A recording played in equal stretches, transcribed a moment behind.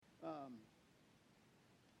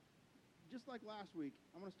just like last week,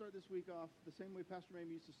 I'm going to start this week off the same way Pastor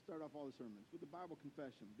Mamie used to start off all the sermons, with the Bible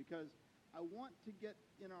confession, because I want to get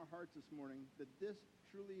in our hearts this morning that this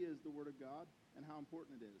truly is the Word of God and how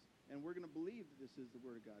important it is. And we're going to believe that this is the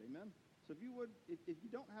Word of God. Amen? So if you would, if you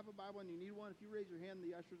don't have a Bible and you need one, if you raise your hand,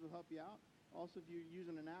 the ushers will help you out. Also, if you're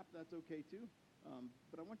using an app, that's okay too.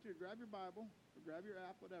 But I want you to grab your Bible or grab your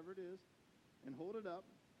app, whatever it is, and hold it up.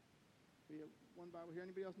 We have one Bible here.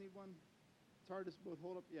 Anybody else need one? It's hard to both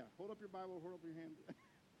hold up. Yeah, hold up your Bible, hold up your hand.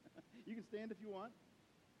 You can stand if you want.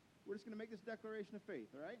 We're just going to make this declaration of faith,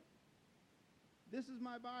 all right? This is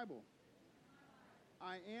my Bible.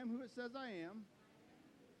 I am who it says I am.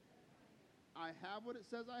 I have what it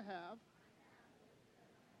says I have.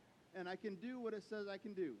 And I can do what it says I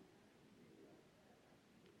can do.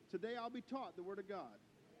 Today I'll be taught the Word of God.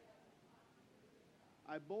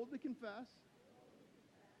 I boldly confess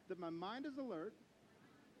that my mind is alert,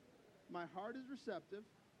 my heart is receptive,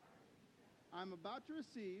 I'm about to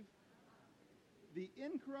receive the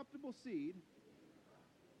incorruptible seed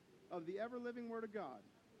of the ever-living Word of God.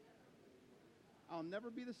 I'll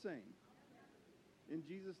never be the same. In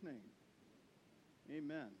Jesus' name,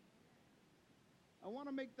 amen. I want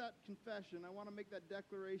to make that confession, I want to make that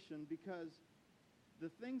declaration because the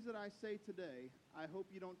things that I say today, I hope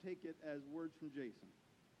you don't take it as words from Jason.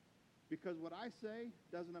 Because what I say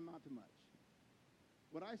doesn't amount to much.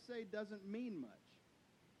 What I say doesn't mean much.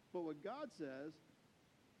 But what God says,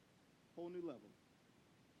 whole new level.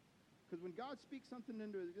 Because when God speaks something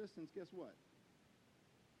into existence, guess what?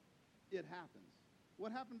 It happens.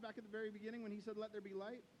 What happened back at the very beginning when he said, let there be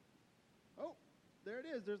light? Oh, there it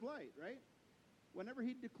is. There's light, right? Whenever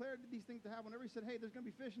he declared these things to happen, whenever he said, hey, there's going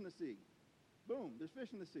to be fish in the sea. Boom, there's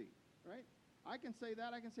fish in the sea, right? I can say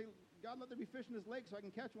that. I can say, God, let there be fish in this lake so I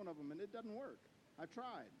can catch one of them, and it doesn't work. I've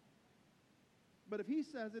tried. But if he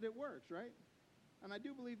says it, it works, right? And I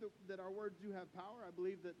do believe that our words do have power. I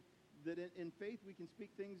believe that in faith we can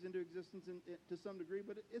speak things into existence to some degree,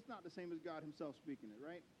 but it's not the same as God himself speaking it,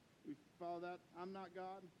 right? We follow that? I'm not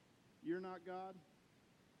God. You're not God.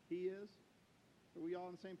 He is. Are we all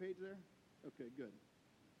on the same page there? Okay, good.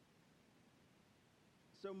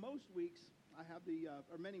 So most weeks, I have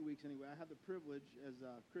or many weeks anyway, I have the privilege, as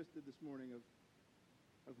Chris did this morning,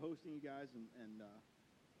 of hosting you guys and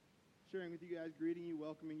sharing with you guys, greeting you,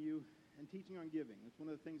 welcoming you, and teaching on giving. It's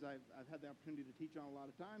one of the things I've had the opportunity to teach on a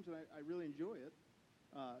lot of times, and I really enjoy it.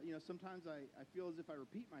 Sometimes I feel as if I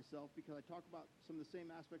repeat myself because I talk about some of the same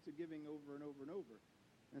aspects of giving over and over and over.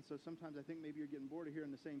 And so sometimes I think maybe you're getting bored of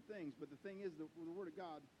hearing the same things, but the thing is the Word of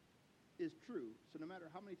God is true. So no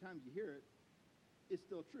matter how many times you hear it, it's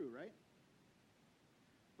still true, right?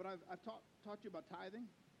 But I've taught you about tithing.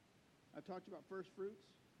 I've taught you about first fruits,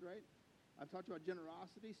 right? I've taught you about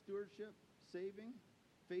generosity, stewardship, saving,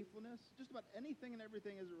 faithfulness, just about anything and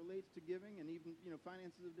everything as it relates to giving and even,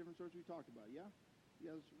 finances of different sorts we talked about, yeah?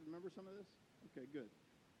 You guys remember some of this? Okay, good.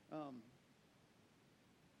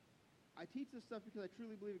 I teach this stuff because I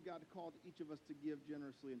truly believe that God called each of us to give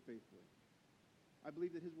generously and faithfully. I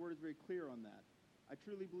believe that his word is very clear on that. I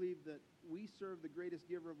truly believe that we serve the greatest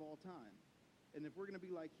giver of all time. And if we're going to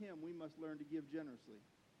be like him, we must learn to give generously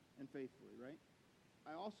and faithfully, right?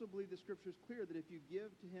 I also believe the scripture is clear that if you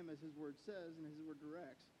give to him as his word says and his word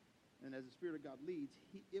directs, and as the Spirit of God leads,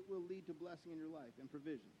 it will lead to blessing in your life and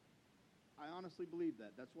provision. I honestly believe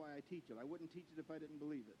that. That's why I teach it. I wouldn't teach it if I didn't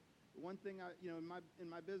believe it. The one thing in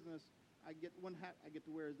my business, I get one hat I get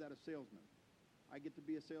to wear is that of salesman. I get to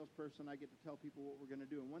be a salesperson. I get to tell people what we're going to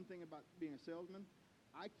do. And one thing about being a salesman,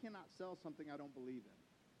 I cannot sell something I don't believe in.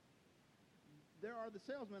 There are the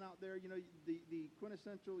salesmen out there, the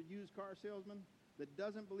quintessential used car salesman that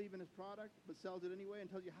doesn't believe in his product but sells it anyway and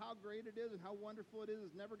tells you how great it is and how wonderful it is.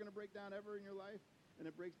 It's never going to break down ever in your life, and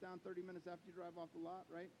it breaks down 30 minutes after you drive off the lot,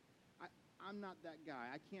 right? I'm not that guy.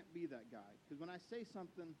 I can't be that guy. Because when I say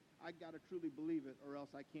something, I got to truly believe it, or else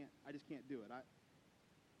I just can't do it.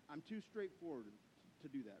 I'm too straightforward to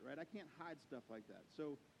do that, right? I can't hide stuff like that.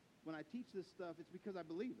 So when I teach this stuff, it's because I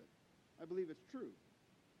believe it. I believe it's true.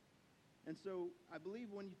 And so I believe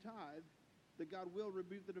when you tithe, that God will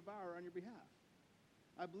rebuke the devourer on your behalf.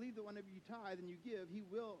 I believe that whenever you tithe and you give, he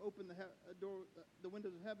will open the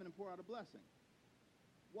windows of heaven and pour out a blessing.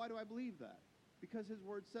 Why do I believe that? Because his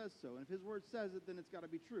word says so. And if his word says it, then it's got to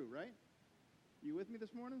be true, right? You with me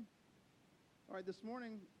this morning? All right, this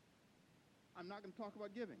morning, I'm not going to talk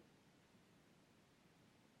about giving.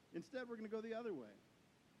 Instead, we're going to go the other way.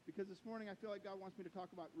 Because this morning, I feel like God wants me to talk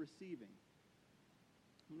about receiving.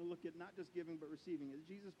 I'm going to look at not just giving, but receiving. As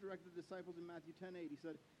Jesus directed the disciples in Matthew 10:8, he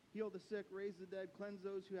said, heal the sick, raise the dead, cleanse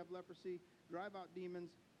those who have leprosy, drive out demons.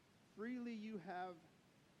 Freely you have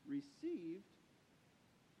received,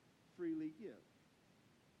 freely give.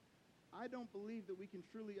 I don't believe that we can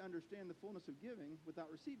truly understand the fullness of giving without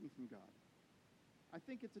receiving from God. I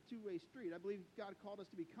think it's a two-way street. I believe God called us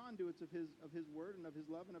to be conduits of his word and of his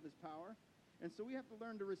love and of his power. And so we have to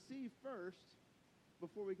learn to receive first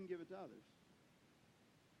before we can give it to others.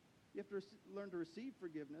 You have to learn to receive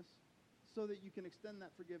forgiveness so that you can extend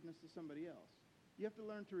that forgiveness to somebody else. You have to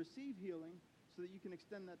learn to receive healing so that you can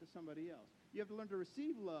extend that to somebody else. You have to learn to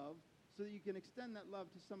receive love so that you can extend that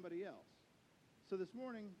love to somebody else. So this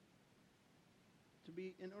morning,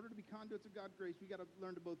 in order to be conduits of God's grace, we got to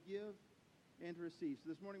learn to both give and to receive.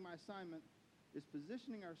 So this morning, my assignment is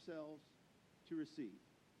positioning ourselves to receive.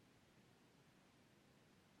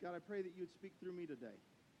 God, I pray that you would speak through me today.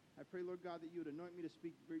 I pray, Lord God, that you would anoint me to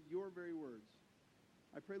speak your very words.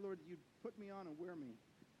 I pray, Lord, that you'd put me on and wear me.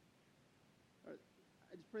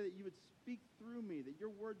 I just pray that you would speak through me, that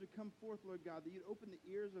your words would come forth, Lord God, that you'd open the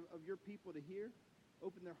ears of your people to hear,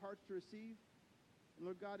 open their hearts to receive. And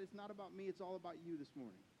Lord God, it's not about me, it's all about you this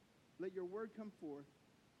morning. Let your word come forth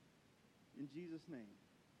in Jesus' name.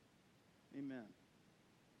 Amen.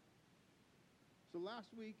 So last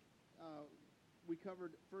week, we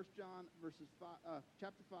covered 1 John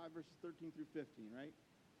chapter 5, verses 13 through 15, right?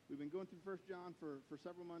 We've been going through 1 John for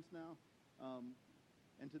several months now.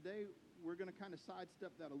 And today, we're going to kind of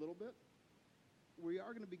sidestep that a little bit. We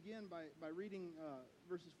are going to begin by reading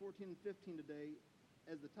verses 14 and 15 today.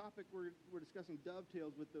 As the topic, we're discussing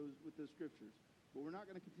dovetails with those scriptures. But we're not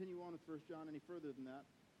going to continue on with 1 John any further than that,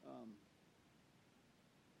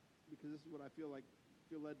 because this is what I feel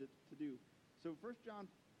led to do. So 1 John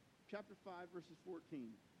chapter 5, verses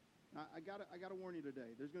 14. Now, I gotta warn you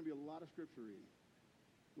today, there's going to be a lot of scripture reading.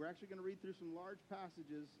 We're actually going to read through some large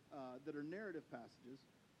passages that are narrative passages.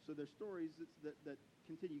 So they're stories that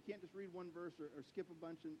continue. You can't just read one verse or skip a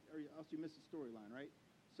bunch, or else you miss the storyline, right?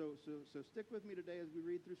 So stick with me today as we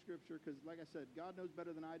read through Scripture, because like I said, God knows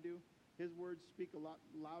better than I do. His words speak a lot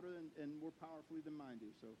louder and more powerfully than mine do.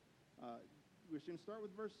 So we're going to start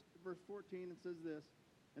with verse 14. It says this,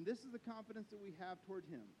 "And this is the confidence that we have toward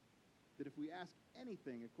him, that if we ask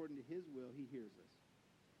anything according to his will, he hears us.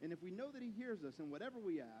 And if we know that he hears us in whatever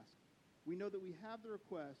we ask, we know that we have the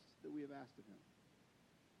requests that we have asked of him."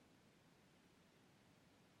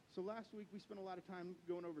 So last week, we spent a lot of time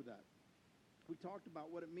going over that. We talked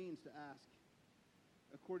about what it means to ask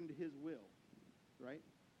according to his will, right?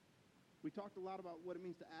 We talked a lot about what it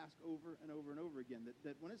means to ask over and over and over again.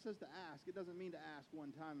 That when it says to ask, it doesn't mean to ask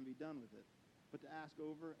one time and be done with it, but to ask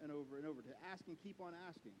over and over and over, to ask and keep on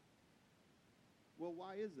asking. Well,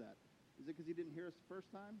 why is that? Is it because he didn't hear us the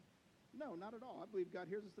first time? No, not at all. I believe God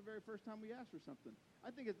hears us the very first time we ask for something.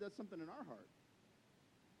 I think it does something in our heart.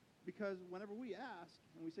 Because whenever we ask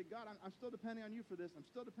and we say, God, I'm still depending on you for this, I'm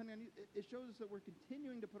still depending on you, it shows us that we're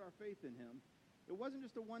continuing to put our faith in him. It wasn't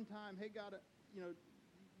just a one-time, hey, God,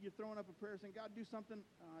 you're throwing up a prayer saying, God, do something.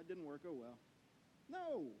 It didn't work. Oh, well.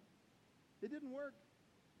 No, it didn't work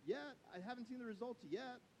yet. I haven't seen the results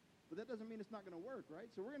yet, but that doesn't mean it's not going to work,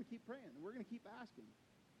 right? So we're going to keep praying, and we're going to keep asking.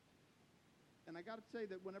 And I got to say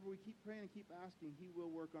that whenever we keep praying and keep asking, he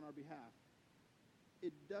will work on our behalf.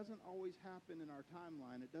 It doesn't always happen in our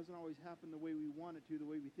timeline. It doesn't always happen the way we want it to, the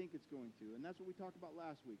way we think it's going to. And that's what we talked about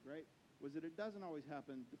last week, right? Was that it doesn't always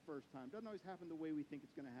happen the first time. It doesn't always happen the way we think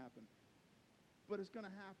it's going to happen. But it's going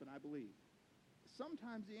to happen, I believe.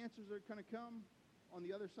 Sometimes the answers are going to come on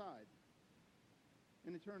the other side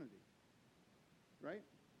in eternity, right?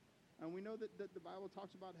 And we know that the Bible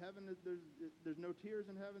talks about heaven. There's no tears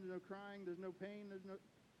in heaven. There's no crying. There's no pain.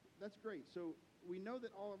 That's great. So we know that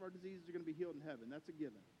all of our diseases are going to be healed in heaven. That's a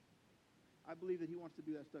given. I believe that he wants to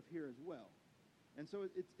do that stuff here as well. And so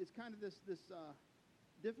it's kind of this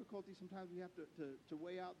difficulty sometimes we have to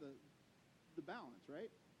weigh out the balance, right?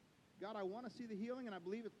 God, I want to see the healing, and I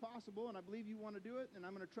believe it's possible, and I believe you want to do it, and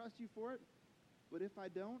I'm going to trust you for it. But if I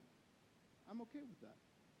don't, I'm okay with that.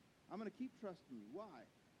 I'm going to keep trusting you. Why?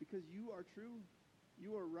 Because you are true,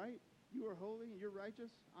 you are right, you are holy, and you're righteous.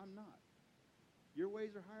 I'm not. Your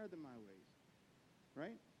ways are higher than my ways,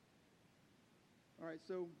 right? All right,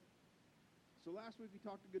 so last week we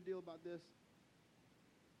talked a good deal about this,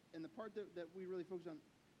 and the part that we really focused on,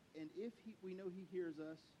 and if we know he hears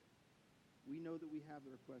us, we know that we have the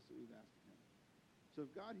requests that we've asked of him. So if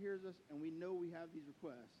God hears us and we know we have these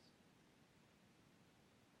requests,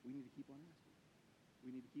 we need to keep on asking. We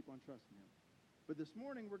need to keep on trusting him. But this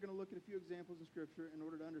morning, we're going to look at a few examples in Scripture in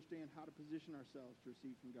order to understand how to position ourselves to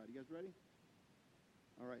receive from God. You guys ready?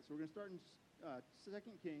 All right, so we're going to start in 2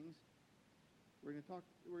 Kings. We're going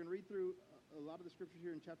to read through a lot of the Scriptures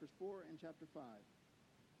here in chapters 4 and chapter 5.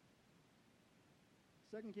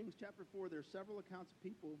 2 Kings chapter 4, there are several accounts of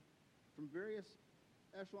people from various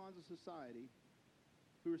echelons of society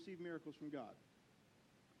who receive miracles from God.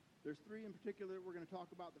 There's three in particular that we're going to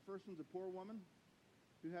talk about. The first one's a poor woman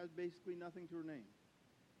who has basically nothing to her name.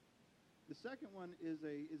 The second one is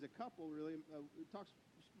a couple, really. It talks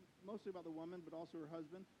mostly about the woman, but also her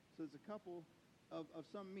husband. So it's a couple of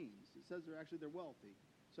some means. It says they're wealthy.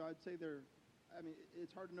 So I'd say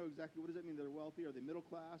it's hard to know exactly what does that mean they're wealthy. Are they middle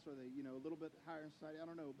class? Are they, a little bit higher in society? I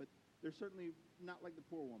don't know, but they're certainly not like the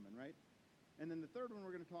poor woman, right? And then the third one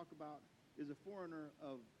we're going to talk about is a foreigner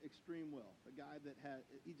of extreme wealth, a guy that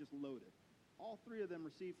he just loaded. All three of them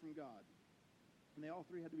received from God, and they all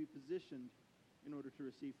three had to be positioned in order to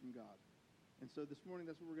receive from God. And so this morning,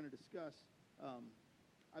 that's what we're going to discuss.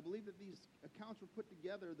 I believe that these accounts were put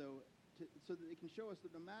together, though, so that they can show us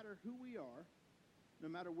that no matter who we are, no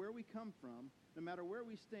matter where we come from, no matter where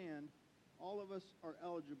we stand, all of us are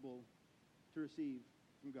eligible to receive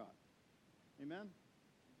from God. Amen?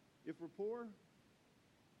 If we're poor,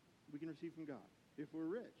 we can receive from God. If we're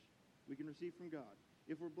rich, we can receive from God.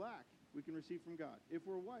 If we're black, we can receive from God. If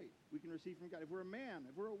we're white, we can receive from God. If we're a man,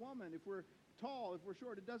 if we're a woman, if we're tall, if we're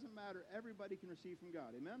short, it doesn't matter. Everybody can receive from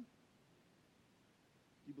God. Amen?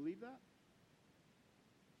 Do you believe that?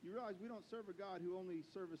 You realize we don't serve a God who only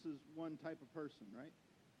services one type of person, right?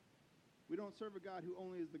 We don't serve a God who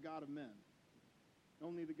only is the God of men,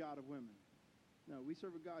 only the God of women. No, we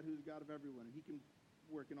serve a God who's the God of everyone, and he can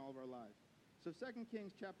work in all of our lives. So 2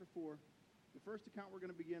 Kings chapter 4, the first account we're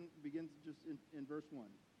going to begins just in verse 1.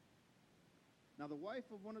 Now the wife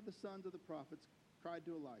of one of the sons of the prophets cried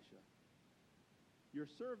to Elisha, "Your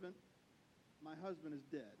servant, my husband, is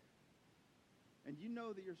dead. And you know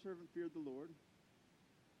that your servant feared the Lord.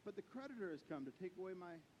 But the creditor has come to take away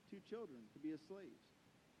my 2 children to be his slaves."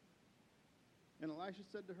 And Elisha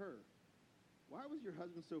said to her, "Why was your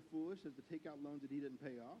husband so foolish as to take out loans that he didn't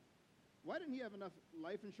pay off? Why didn't he have enough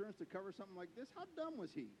life insurance to cover something like this? How dumb was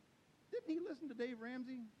he? Didn't he listen to Dave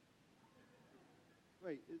Ramsey?"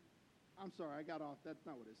 Wait, I'm sorry, I got off. That's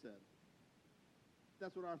not what it said.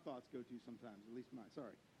 That's what our thoughts go to sometimes, at least mine.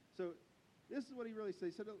 Sorry. So this is what he really said.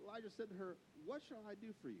 He said, Elijah said to her, "What shall I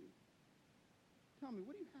do for you? Tell me,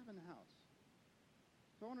 what do you have in the house?"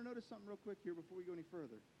 So I want to notice something real quick here before we go any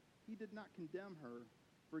further. He did not condemn her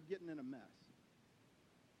for getting in a mess.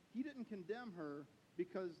 He didn't condemn her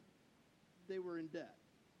because they were in debt.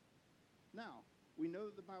 Now, we know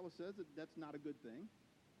that the Bible says that that's not a good thing,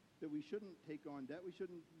 that we shouldn't take on debt. We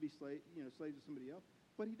shouldn't be slaves to somebody else.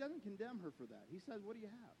 But he doesn't condemn her for that. He says, "What do you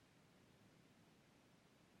have?"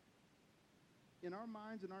 In our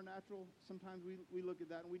minds, in our natural, sometimes we look at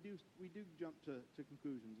that and we do jump to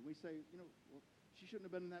conclusions. And we say, well, she shouldn't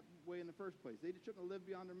have been in that way in the first place. They shouldn't have lived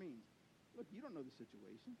beyond their means. Look, you don't know the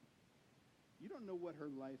situation. You don't know what her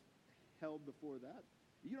life held before that.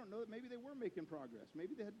 You don't know that maybe they were making progress.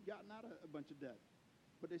 Maybe they had gotten out of a bunch of debt,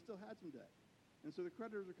 but they still had some debt. And so the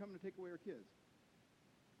creditors are coming to take away her kids.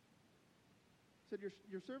 He said,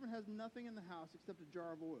 your servant has nothing in the house except a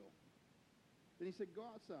jar of oil. Then he said, "Go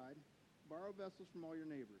outside, borrow vessels from all your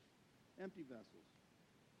neighbors, empty vessels,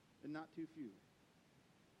 and not too few.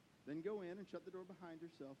 Then go in and shut the door behind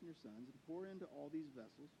yourself and your sons and pour into all these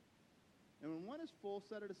vessels. And when one is full,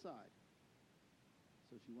 set it aside."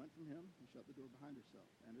 So she went from him and shut the door behind herself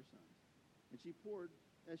and her sons. And as she poured,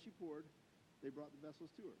 they brought the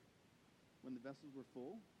vessels to her. When the vessels were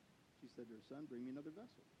full, she said to her son, "Bring me another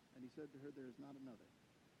vessel." And he said to her, "There is not another."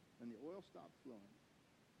 And the oil stopped flowing.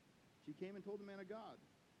 She came and told the man of God.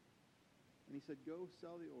 And he said, "Go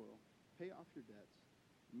sell the oil, pay off your debts,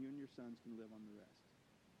 and you and your sons can live on the rest."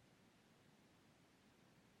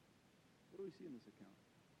 What do we see in this account?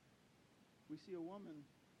 We see a woman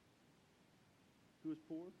who was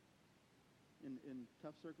poor in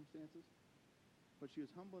tough circumstances, but she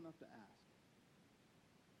was humble enough to ask.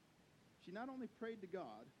 She not only prayed to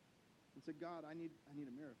God and said, "God, I need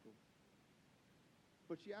a miracle,"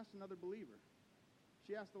 but she asked another believer.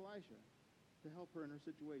 She asked Elisha to help her in her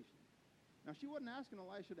situation. Now, she wasn't asking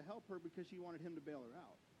Elisha to help her because she wanted him to bail her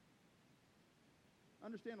out.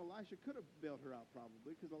 Understand, Elisha could have bailed her out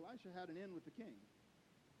probably because Elisha had an in with the king.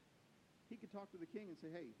 He could talk to the king and say,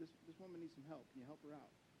 "Hey, this woman needs some help. Can you help her out?"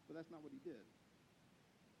 But that's not what he did.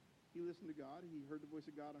 He listened to God. He heard the voice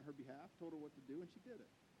of God on her behalf, told her what to do, and she did it.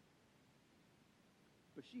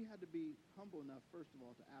 But she had to be humble enough, first of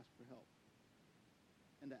all, to ask for help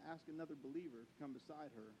and to ask another believer to come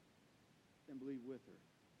beside her and believe with her.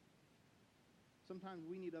 Sometimes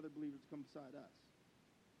we need other believers to come beside us.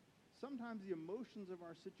 Sometimes the emotions of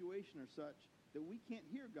our situation are such that we can't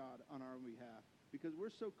hear God on our behalf because we're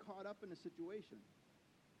so caught up in the situation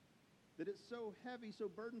that it's so heavy, so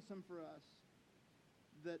burdensome for us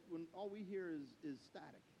that when all we hear is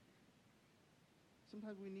static.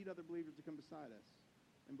 sometimes we need other believers to come beside us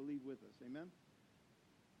and believe with us. Amen?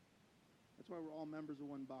 That's why we're all members of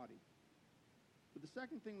one body. But the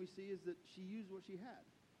second thing we see is that she used what she had.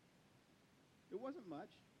 It wasn't much.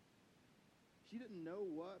 She didn't know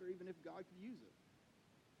what or even if God could use it.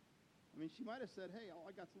 I mean, she might have said, hey, all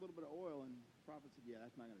I got's a little bit of oil, and the prophet said, yeah,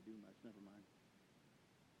 that's not going to do much, never mind.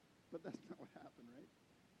 But that's not what happened, right?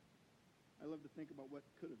 I love to think about what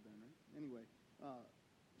could have been, right? Anyway,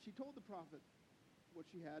 she told the prophet what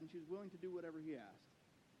she had, and she was willing to do whatever he asked.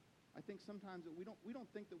 I think sometimes that we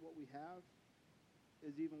don't think that what we have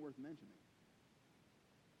is even worth mentioning.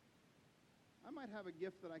 I might have a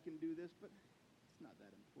gift that I can do this, but it's not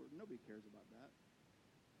that important. Nobody cares about that.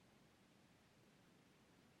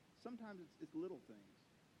 Sometimes it's little things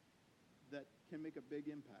that can make a big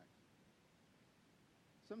impact.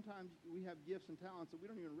 Sometimes we have gifts and talents that we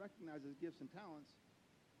don't even recognize as gifts and talents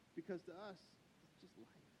because to us, it's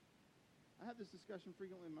just life. I have this discussion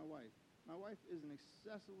frequently with my wife. My wife is an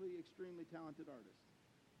excessively, extremely talented artist,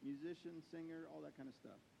 musician, singer, all that kind of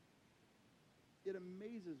stuff. It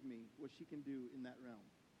amazes me what she can do in that realm.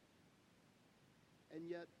 And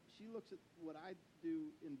yet, she looks at what I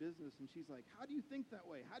do in business, and she's like, how do you think that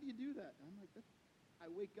way? How do you do that? And I'm like, I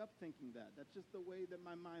wake up thinking that. That's just the way that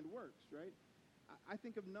my mind works, right? I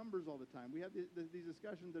think of numbers all the time. We have these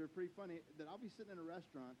discussions that are pretty funny, that I'll be sitting in a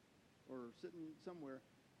restaurant or sitting somewhere.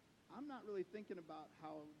 I'm not really thinking about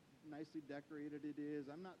how nicely decorated it is.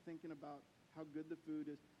 I'm not thinking about how good the food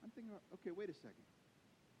is. I'm thinking about, okay, wait a second.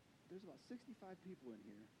 There's about 65 people in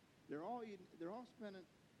here. They're all eating. They're all spending.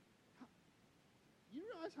 You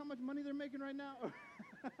realize how much money they're making right now?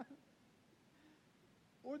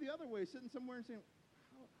 Or the other way, sitting somewhere and saying,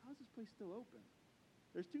 how's this place still open?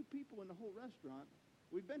 There's 2 people in the whole restaurant.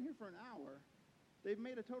 We've been here for an hour. They've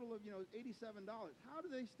made a total of, $87. How do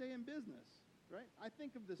they stay in business, right? I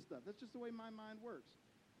think of this stuff. That's just the way my mind works.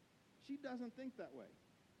 She doesn't think that way.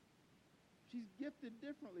 She's gifted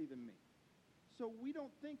differently than me. So we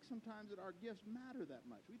don't think sometimes that our gifts matter that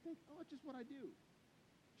much. We think, oh, it's just what I do.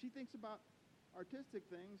 She thinks about artistic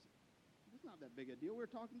things. It's not that big a deal. We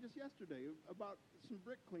were talking just yesterday about some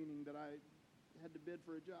brick cleaning that I had to bid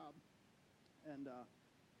for a job. And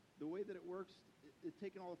the way that it works, it's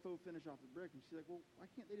taking all the faux finish off the brick. And she's like, well, why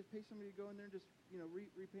can't they just pay somebody to go in there and just,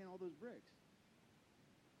 repaint all those bricks?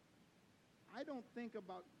 I don't think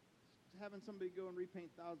about having somebody go and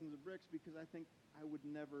repaint thousands of bricks because I think I would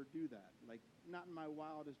never do that. Like, not in my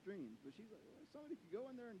wildest dreams. But she's like, well, somebody could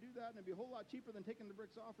go in there and do that, and it'd be a whole lot cheaper than taking the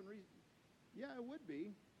bricks off and yeah, it would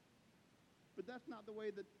be. But that's not the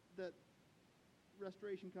way that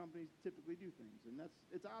restoration companies typically do things. And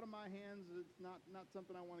it's out of my hands. It's not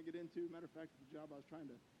something I want to get into. Matter of fact, it's a job I was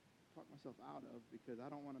trying to talk myself out of because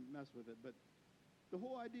I don't want to mess with it. But the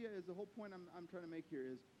whole point I'm trying to make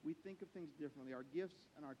here is we think of things differently. Our gifts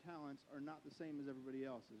and our talents are not the same as everybody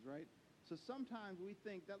else's, right? So sometimes we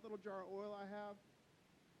think that little jar of oil I have,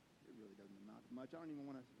 it really doesn't amount to much. I don't even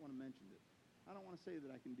want to mention it. I don't want to say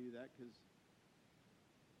that I can do that because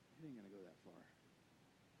it ain't going to go that far.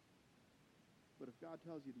 But if God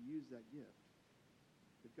tells you to use that gift,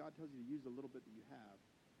 if God tells you to use the little bit that you have,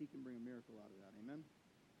 he can bring a miracle out of that. Amen?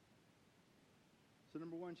 So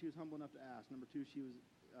number 1, she was humble enough to ask. Number 2, she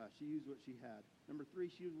used what she had. Number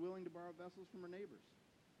 3, she was willing to borrow vessels from her neighbors.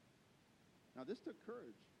 Now, this took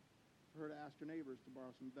courage for her to ask her neighbors to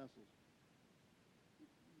borrow some vessels.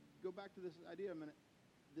 Go back to this idea a minute.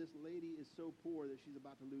 This lady is so poor that she's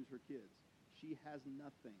about to lose her kids. She has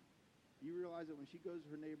nothing. You realize that when she goes to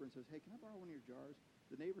her neighbor and says, hey, can I borrow one of your jars?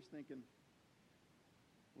 The neighbor's thinking,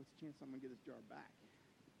 what's the chance I'm going to get this jar back?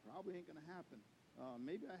 Probably ain't going to happen.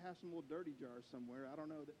 Maybe I have some little dirty jars somewhere. I don't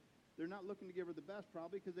know. They're not looking to give her the best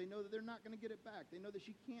probably because they know that they're not going to get it back. They know that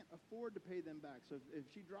she can't afford to pay them back. So if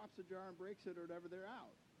she drops a jar and breaks it or whatever, they're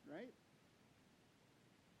out, right?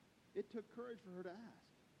 It took courage for her to ask,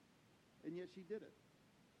 and yet she did it.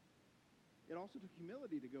 It also took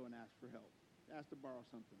humility to go and ask for help, ask to borrow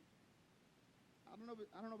something. I don't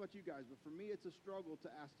know about you guys, but for me, it's a struggle to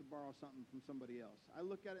ask to borrow something from somebody else. I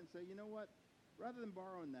look at it and say, you know what? Rather than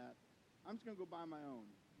borrowing that, I'm just going to go buy my own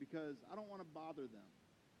because I don't want to bother them,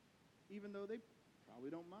 even though they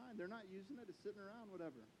probably don't mind. They're not using it. It's sitting around,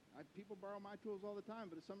 whatever. People borrow my tools all the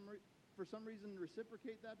time, but for some reason,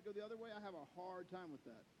 reciprocate that to go the other way, I have a hard time with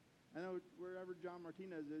that. I know wherever John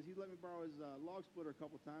Martinez is, he's let me borrow his log splitter a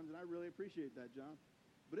couple times, and I really appreciate that, John.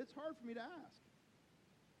 But it's hard for me to ask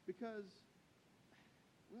because,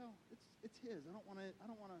 well, it's his. I don't want to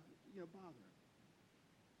bother him.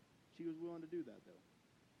 She was willing to do that, though.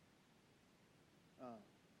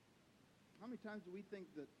 How many times do we think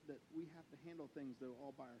that we have to handle things, though,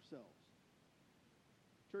 all by ourselves?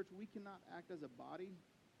 Church, we cannot act as a body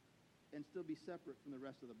and still be separate from the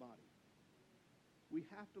rest of the body. We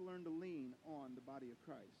have to learn to lean on the body of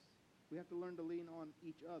Christ. We have to learn to lean on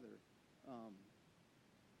each other.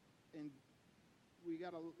 And we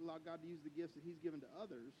got to allow God to use the gifts that he's given to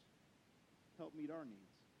others to help meet our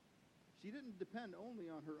needs. She didn't depend only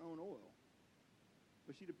on her own oil,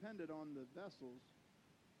 but she depended on the vessels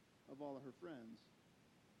of all of her friends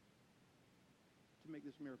to make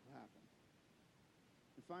this miracle happen.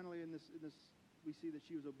 And finally, in this, we see that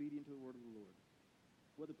she was obedient to the word of the Lord.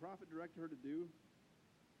 What the prophet directed her to do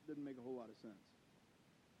didn't make a whole lot of sense.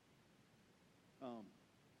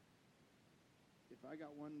 If I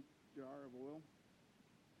got one jar of oil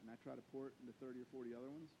and I try to pour it into 30 or 40 other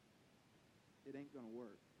ones, it ain't going to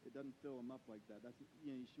work. It doesn't fill them up like that. That's,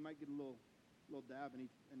 she might get a little dab in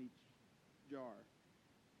each jar,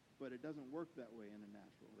 but it doesn't work that way in a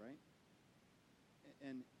natural, right?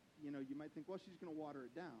 And you might think, well, she's going to water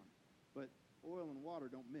it down, but oil and water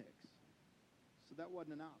don't mix, so that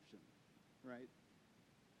wasn't an option, right?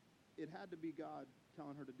 It had to be God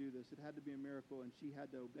telling her to do this. It had to be a miracle, and she had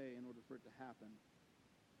to obey in order for it to happen.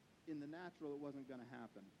 In the natural, it wasn't going to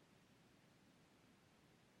happen,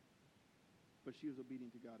 but she was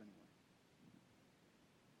obedient to God anyway.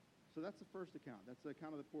 So that's the first account. That's the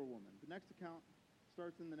account of the poor woman. The next account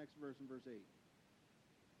starts in the next verse, in verse 8.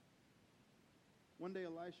 One day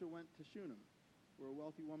Elisha went to Shunem, where a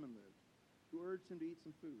wealthy woman lived, who urged him to eat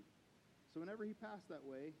some food. So whenever he passed that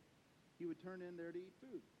way, he would turn in there to eat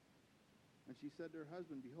food. And she said to her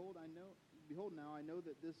husband, Behold now, I know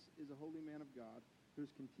that this is a holy man of God, who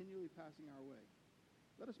is continually passing our way.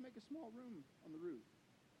 Let us make a small room on the roof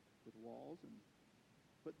with walls, and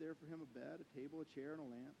put there for him a bed, a table, a chair, and a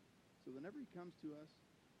lamp, so whenever he comes to us,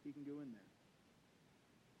 he can go in there.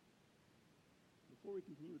 Before we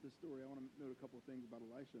continue with this story, I want to note a couple of things about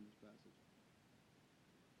Elisha in this passage.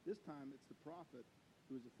 This time, it's the prophet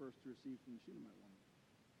who is the first to receive from the Shunammite woman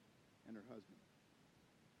and her husband.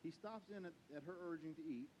 He stops in at her urging to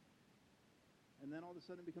eat, and then all of a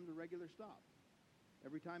sudden it becomes a regular stop.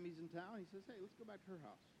 Every time he's in town, he says, hey, let's go back to her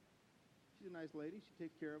house. She's a nice lady. She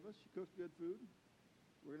takes care of us. She cooks good food.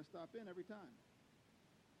 We're going to stop in every time.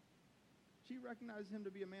 She recognizes him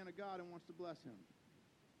to be a man of God and wants to bless him.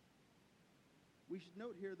 We should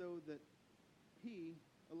note here, though, that he,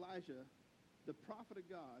 Elijah, the prophet of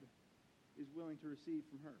God, is willing to receive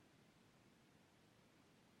from her.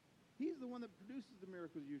 He's the one that produces the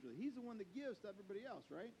miracles usually. He's the one that gives to everybody else,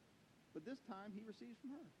 right? But this time, he receives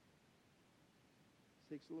from her.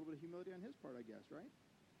 This takes a little bit of humility on his part, I guess, right?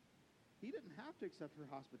 He didn't have to accept her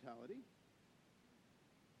hospitality.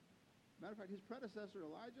 Matter of fact, his predecessor,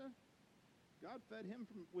 Elijah, God fed him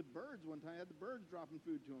with birds one time. He had the birds dropping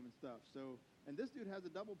food to him and stuff. So, and this dude has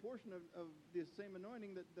a double portion of the same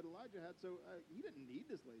anointing that Elijah had. So he didn't need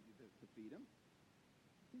this lady to feed him.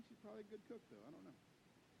 I think she's probably a good cook, though. I don't know.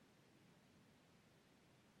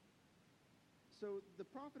 So the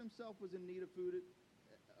prophet himself was in need of food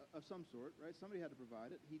of some sort, right? Somebody had to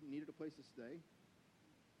provide it. He needed a place to stay.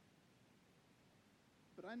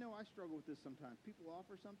 But I know I struggle with this sometimes. People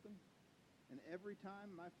offer something, and every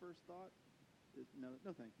time my first thought is, no,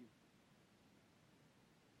 thank you.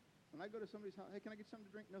 When I go to somebody's house, hey, can I get something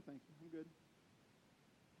to drink? No, thank you. I'm good.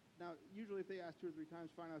 Now, usually if they ask 2 or 3 times,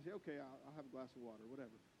 fine, I'll say, okay, I'll have a glass of water,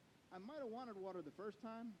 whatever. I might have wanted water the first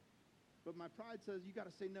time, but my pride says, you got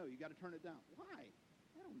to say no. You got to turn it down. Why?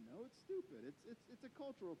 I don't know. It's stupid. It's a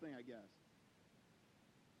cultural thing, I guess.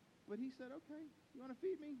 But he said, okay, you want to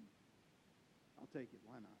feed me? I'll take it.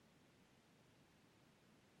 Why not?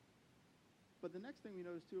 But the next thing we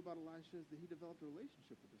notice, too, about Elisha is that he developed a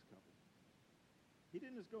relationship with this couple. He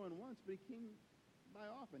didn't just go in once, but he came by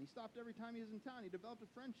often. He stopped every time he was in town. He developed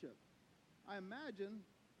a friendship. I imagine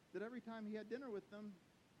that every time he had dinner with them,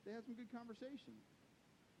 they had some good conversation.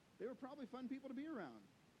 They were probably fun people to be around.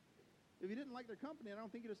 If he didn't like their company, I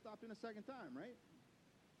don't think he'd have stopped in a second time, right?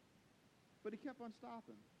 But he kept on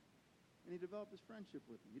stopping. And he developed this friendship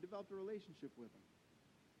with them. He developed a relationship with them.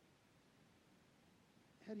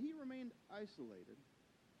 Had he remained isolated,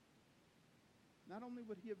 not only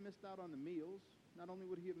would he have missed out on the meals, not only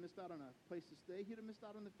would he have missed out on a place to stay, he'd have missed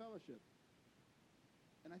out on the fellowship.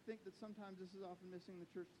 And I think that sometimes this is often missing in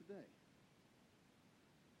the church today.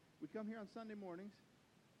 We come here on Sunday mornings,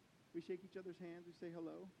 we shake each other's hands, we say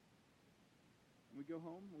hello, and we go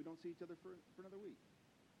home, and we don't see each other for another week.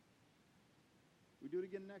 We do it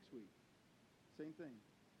again next week. Same thing.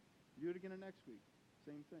 Do it again the next week.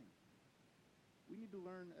 Same thing. We need to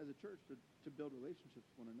learn as a church to build relationships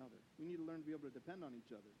with one another. We need to learn to be able to depend on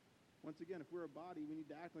each other. Once again, if we're a body, we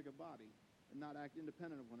need to act like a body and not act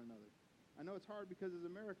independent of one another. I know it's hard because as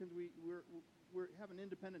Americans, we have an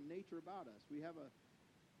independent nature about us. We have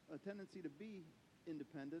a tendency to be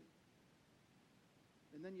independent.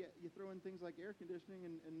 And then you throw in things like air conditioning,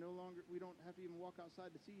 and no longer, we don't have to even walk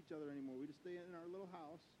outside to see each other anymore. We just stay in our little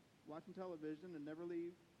house, watching television, and never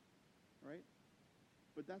leave, right?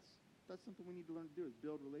 But that's something we need to learn to do, is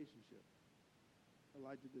build relationship.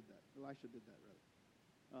 Elisha did that,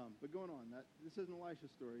 rather. But going on, this isn't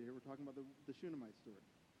Elisha's story here. We're talking about the Shunammite story.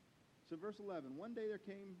 So verse 11, one day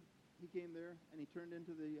he came there, and he turned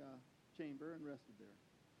into the chamber and rested there.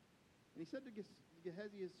 And he said to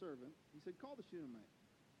Gehazi, his servant, he said, call the Shunammite.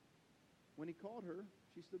 When he called her,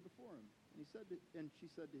 she stood before him. And she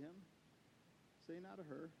said to him, say now to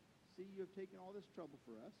her, see, you have taken all this trouble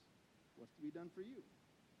for us. What's to be done for you?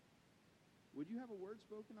 Would you have a word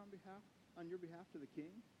spoken on your behalf to the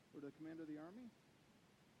king or to the commander of the army?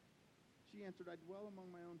 She answered, I dwell among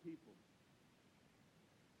my own people.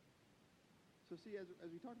 So see, as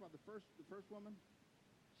we talked about the first woman,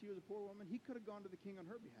 she was a poor woman. He could have gone to the king on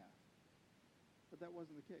her behalf, but that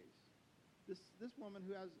wasn't the case. This woman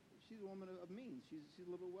she's a woman of means. She's a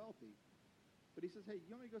little bit wealthy. But he says, hey,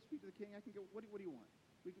 you want me to go speak to the king? I can go. What do you want?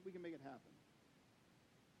 We can make it happen.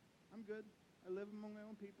 I'm good. I live among my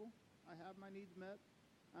own people. I have my needs met.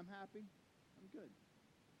 I'm happy. I'm good.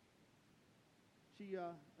 She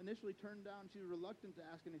initially turned down. She was reluctant to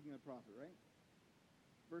ask anything of the prophet, right?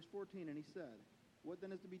 Verse 14, and he said, what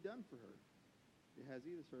then is to be done for her?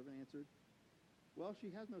 Gehazi, the servant, answered, well, she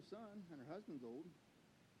has no son, and her husband's old.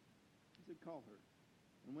 He said, call her.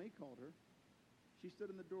 And when he called her, she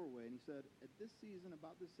stood in the doorway, and he said, at this season,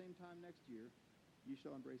 about this same time next year, you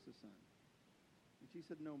shall embrace a son. And she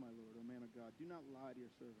said, no, my lord, O man of God, do not lie to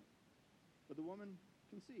your servant. But the woman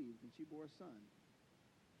conceived, and she bore a son.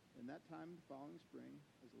 And that time, the following spring,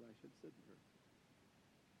 as Elisha had said to her.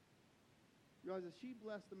 You realize, as she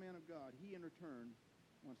blessed the man of God, he in return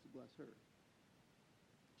wants to bless her.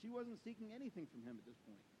 She wasn't seeking anything from him at this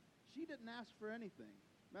point. She didn't ask for anything.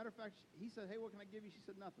 Matter of fact, he said, hey, what can I give you? She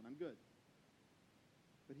said, nothing. I'm good.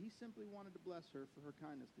 But he simply wanted to bless her for her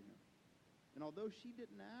kindness to him. And although she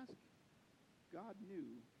didn't ask, God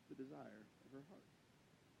knew the desire of her heart.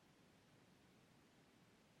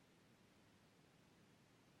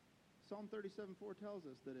 Psalm 37:4 tells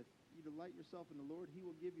us that if you delight yourself in the Lord, he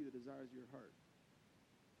will give you the desires of your heart.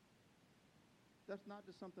 That's not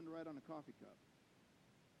just something to write on a coffee cup.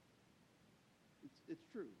 It's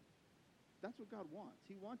true. That's what God wants.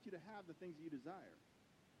 He wants you to have the things you desire,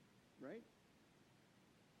 right?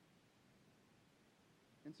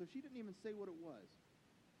 And so she didn't even say what it was,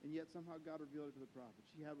 and yet somehow God revealed it to the prophet.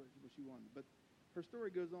 She had what she wanted. But her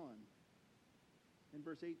story goes on. In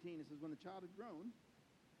verse 18, it says, when the child had grown,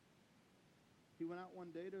 he went out one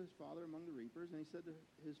day to his father among the reapers, and he said to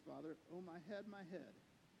his father, oh, my head, my head.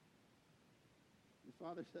 The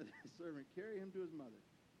father said to his servant, carry him to his mother.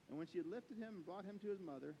 And when she had lifted him and brought him to his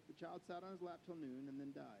mother, the child sat on his lap till noon and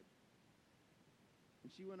then died. And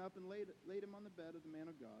she went up and laid him on the bed of the man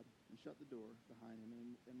of God and shut the door behind him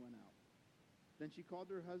and went out. Then she called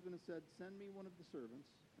to her husband and said, send me one of the servants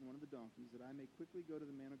and one of the donkeys, that I may quickly go to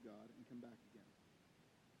the man of God and come back again.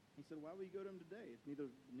 He said, why will you go to him today? It's neither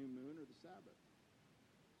the new moon or the Sabbath.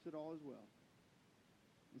 She said, all is well.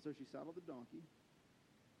 And so she saddled the donkey,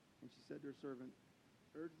 and she said to her servant,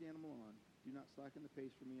 urge the animal on. Do not slacken the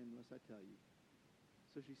pace for me unless I tell you.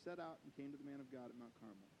 So she set out and came to the man of God at Mount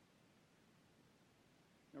Carmel.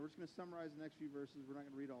 Now we're just going to summarize the next few verses. We're not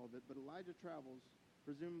going to read all of it, but Elijah travels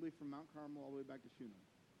presumably from Mount Carmel all the way back to Shunem.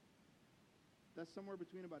 That's somewhere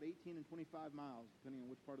between about 18 and 25 miles, depending on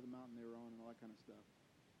which part of the mountain they were on and all that kind of stuff.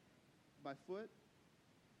 By foot,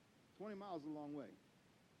 20 miles is a long way.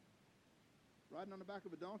 Riding on the back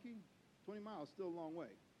of a donkey, 20 miles is still a long way,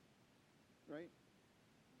 right?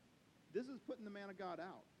 This is putting the man of God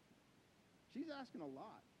out. She's asking a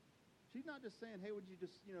lot. She's not just saying, hey, would you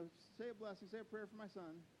just, say a blessing, say a prayer for my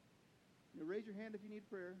son. Raise your hand if you need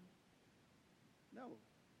prayer. No.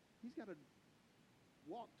 He's got to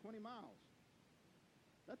walk 20 miles.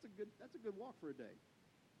 That's a good walk for a day.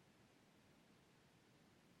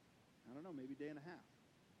 I don't know, maybe a day and a half.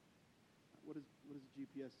 What does the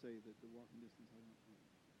GPS say that the walking distance? I don't know.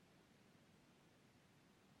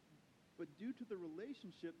 But due to the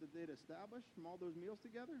relationship that they had established from all those meals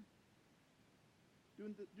together,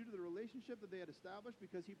 due to the relationship that they had established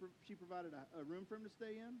because she provided a room for him to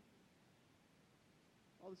stay in,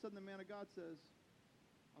 all of a sudden the man of God says,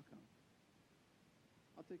 I'll come.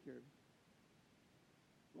 I'll take care of you.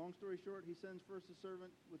 Long story short, he sends first a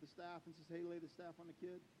servant with the staff and says, hey, lay the staff on the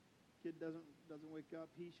kid. Kid doesn't wake up.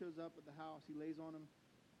 He shows up at the house. He lays on him.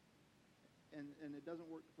 And it doesn't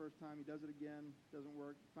work the first time. He does it again. Doesn't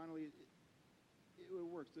work. Finally, it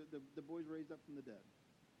works. The boy's raised up from the dead.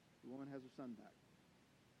 The woman has her son back.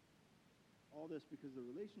 All this because of the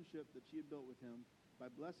relationship that she had built with him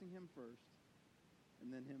by blessing him first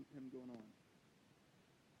and then him going on.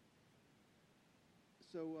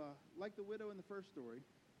 So like the widow in the first story,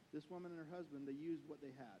 this woman and her husband, they used what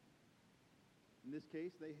they had. In this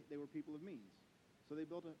case, they were people of means. So they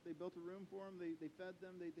built a room for him. They fed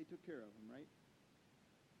them. They took care of him, right?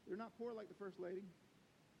 They're not poor like the first lady.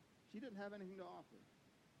 She didn't have anything to offer.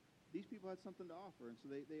 These people had something to offer, and so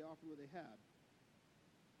they offered what they had.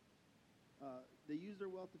 They used their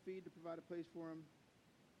wealth to feed, to provide a place for him,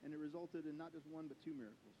 and it resulted in not just one but two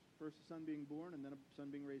miracles. First, a son being born, and then a son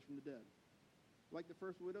being raised from the dead. Like the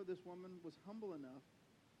first widow, this woman was humble enough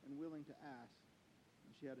and willing to ask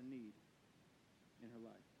when she had a need in her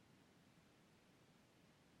life.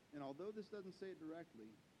 And although this doesn't say it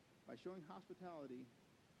directly, by showing hospitality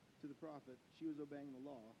to the prophet, she was obeying the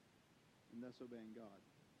law and thus obeying God.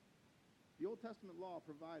 The Old Testament law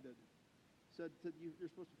said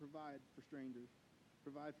you're supposed to provide for strangers,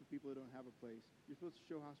 provide for people who don't have a place. You're supposed to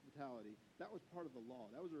show hospitality. That was part of the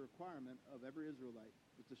law. That was a requirement of every Israelite,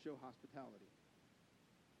 was to show hospitality.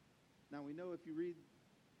 Now we know if you read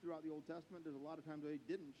throughout the Old Testament, there's a lot of times they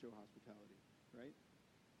didn't show hospitality, right?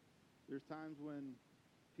 There's times when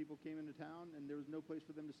people came into town and there was no place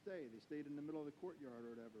for them to stay. They stayed in the middle of the courtyard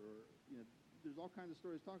or whatever. Or, there's all kinds of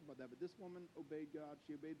stories talking about that. But this woman obeyed God.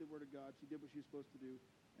 She obeyed the word of God. She did what she was supposed to do.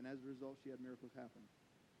 And as a result, she had miracles happen.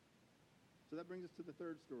 So that brings us to the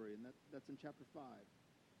third story, and that's in chapter 5.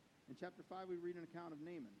 In chapter 5, we read an account of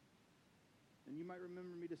Naaman. And you might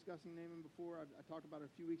remember me discussing Naaman before. I talked about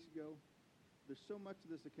it a few weeks ago. There's so much to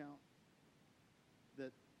this account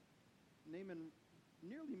that Naaman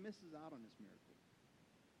nearly misses out on this miracle.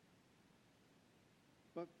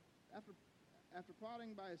 But after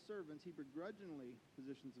plotting by his servants, he begrudgingly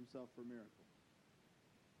positions himself for a miracle.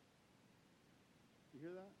 You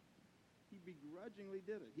hear that? He begrudgingly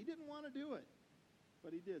did it. He didn't want to do it,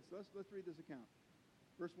 but he did. So let's read this account.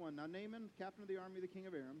 Verse 1, Now Naaman, captain of the army of the king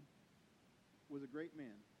of Aram, was a great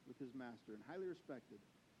man with his master and highly respected,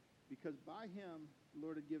 because by him the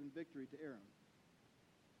Lord had given victory to Aram.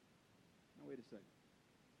 Now wait a second.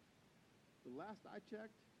 The last I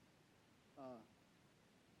checked,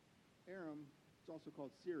 Aram, it's also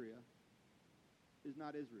called Syria, is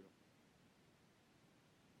not Israel.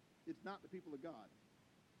 It's not the people of God.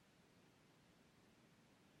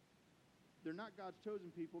 They're not God's chosen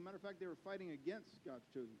people. Matter of fact, they were fighting against God's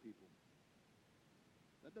chosen people.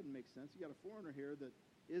 That doesn't make sense. You got a foreigner here that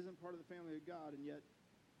isn't part of the family of God, and yet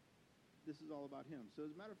this is all about him. So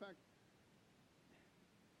as a matter of fact,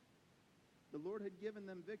 the Lord had given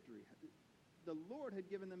them victory. The Lord had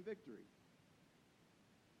given them victory.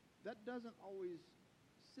 That doesn't always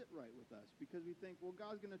sit right with us because we think, well,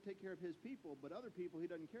 God's going to take care of his people, but other people he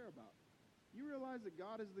doesn't care about. You realize that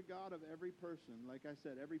God is the God of every person, like I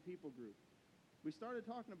said, every people group. We started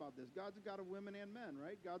talking about this. God's a God of women and men,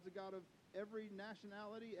 right? God's a God of every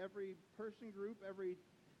nationality, every person group, every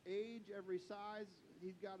age, every size.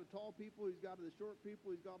 He's God of tall people. He's God of the short people.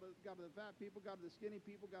 He's God of the fat people, God of the skinny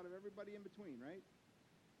people, God of everybody in between, right?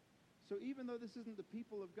 So even though this isn't the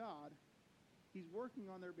people of God, he's working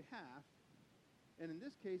on their behalf. And in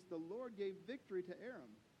this case, the Lord gave victory to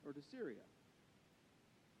Aram, or to Syria.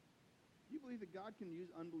 Do you believe that God can use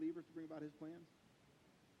unbelievers to bring about his plans?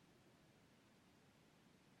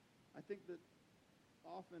 I think that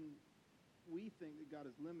often we think that God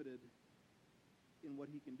is limited in what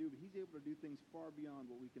he can do, but he's able to do things far beyond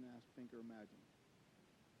what we can ask, think, or imagine.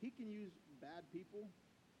 He can use bad people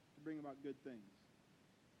to bring about good things.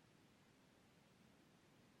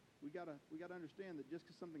 We gotta understand that just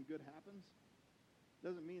because something good happens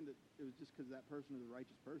doesn't mean that it was just because that person is a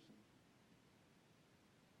righteous person.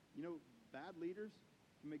 You know, bad leaders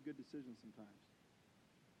can make good decisions sometimes.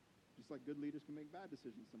 Just like good leaders can make bad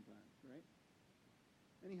decisions sometimes, right?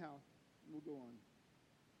 Anyhow, we'll go on.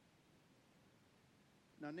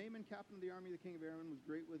 Now Naaman, captain of the army of the king of Aram,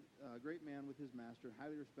 was a great man with his master,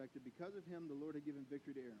 highly respected. Because of him, the Lord had given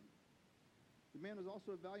victory to Aram. The man was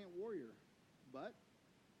also a valiant warrior, but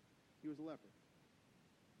he was a leper.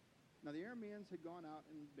 Now the Arameans had gone out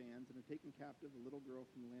in bands and had taken captive a little girl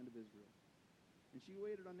from the land of Israel. And she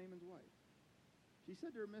waited on Naaman's wife. She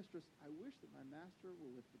said to her mistress, I wish that my master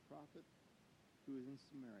were with the prophet who is in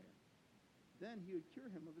Samaria. Then he would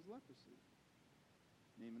cure him of his leprosy.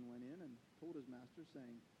 Naaman went in and told his master,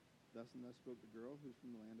 saying, Thus and thus spoke the girl who is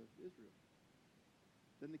from the land of Israel.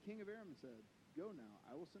 Then the king of Aram said, Go now,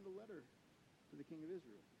 I will send a letter to the king of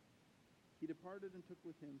Israel. He departed and took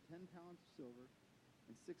with him 10 talents of silver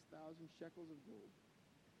and 6,000 shekels of gold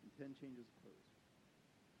and 10 changes of clothes.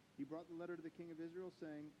 He brought the letter to the king of Israel,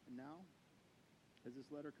 saying, And now, as this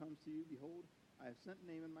letter comes to you, behold, I have sent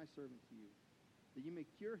Naaman my servant to you, that you may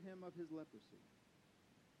cure him of his leprosy.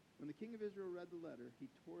 When the king of Israel read the letter, he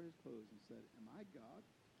tore his clothes and said, Am I God,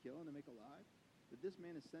 to kill and to make alive, that this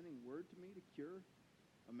man is sending word to me to cure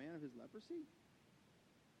a man of his leprosy?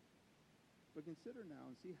 But consider now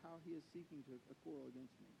and see how he is seeking a quarrel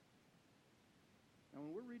against me. Now,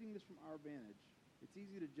 when we're reading this from our vantage, it's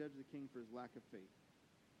easy to judge the king for his lack of faith.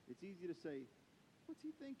 It's easy to say, what's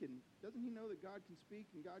he thinking? Doesn't he know that God can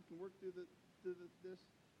speak and God can work through this?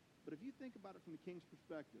 But if you think about it from the king's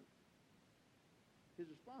perspective,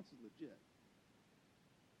 his response is legit.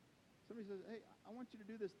 Somebody says, hey, I want you to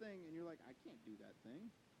do this thing, and you're like, I can't do that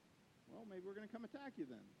thing. Well, maybe we're going to come attack you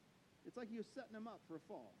then. It's like he was setting him up for a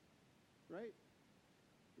fall, right?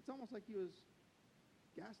 It's almost like he was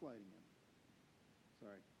gaslighting him.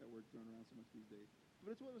 Sorry, that word's thrown around so much these days.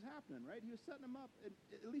 But it's what was happening, right? He was setting him up,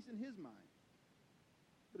 at least in his mind.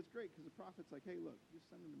 But it's great because the prophet's like, hey, look, just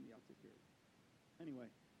send him to me. I'll take care of it. Anyway,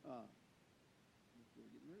 we're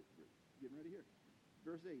getting ready here.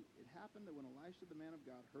 Verse 8, It happened that when Elisha, the man of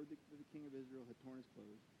God, heard that the king of Israel had torn his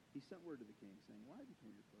clothes, he sent word to the king, saying, Why have you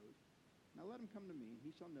torn your clothes? Now let him come to me, and he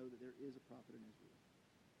shall know that there is a prophet in Israel.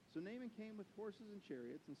 So Naaman came with horses and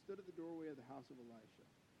chariots and stood at the doorway of the house of Elisha.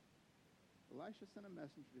 Elisha sent a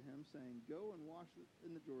messenger to him, saying, Go and wash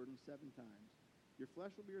in the Jordan 7 times. Your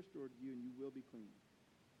flesh will be restored to you, and you will be clean.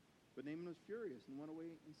 But Naaman was furious and went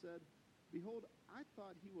away and said, Behold, I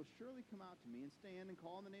thought he will surely come out to me and stand and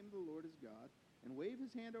call on the name of the Lord his God, and wave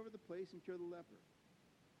his hand over the place and cure the leper.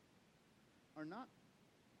 Are not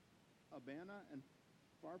Abana and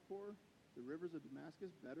Pharpar, the rivers of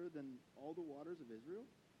Damascus, better than all the waters of Israel?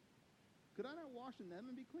 Could I not wash in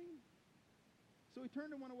them and be clean? So he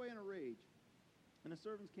turned and went away in a rage. And the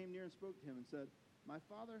servants came near and spoke to him and said, My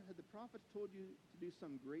father, had the prophets told you to do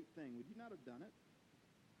some great thing, would you not have done it?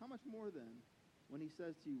 How much more then, when he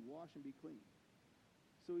says to you, Wash and be clean?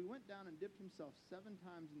 So he went down and dipped himself 7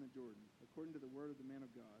 times in the Jordan, according to the word of the man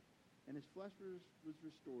of God, and his flesh was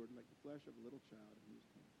restored like the flesh of a little child, and he was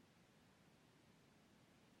clean.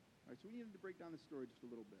 All right, so we needed to break down the story just a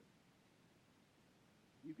little bit.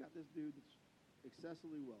 You've got this dude that's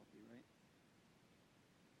excessively wealthy, right?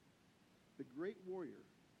 The great warrior,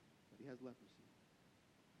 but he has leprosy.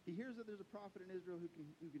 He hears that there's a prophet in Israel who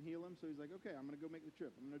can heal him, so he's like, okay, I'm going to go make the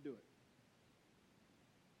trip. I'm going to do it.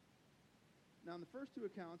 Now, in the first 2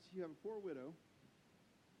 accounts, you have a poor widow,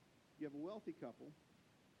 you have a wealthy couple,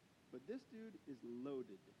 but this dude is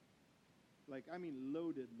loaded. Like, I mean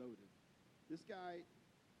loaded. This guy,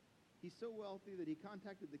 he's so wealthy that he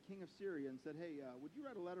contacted the king of Syria and said, hey, would you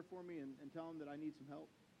write a letter for me and tell him that I need some help?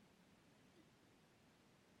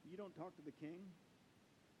 You don't talk to the king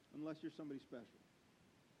unless you're somebody special.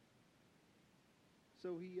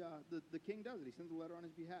 So the king does it. He sends a letter on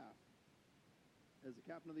his behalf. As the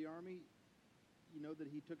captain of the army, you know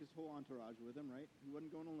that he took his whole entourage with him, right? He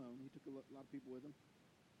wasn't going alone. He took a lot of people with him.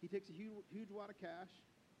 He takes a huge wad of cash.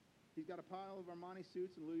 He's got a pile of Armani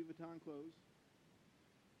suits and Louis Vuitton clothes.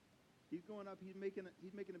 He's going up. He's making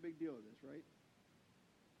a big deal of this, right?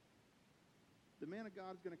 The man of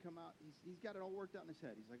God is going to come out. He's got it all worked out in his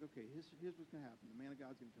head. He's like, okay, here's what's going to happen. The man of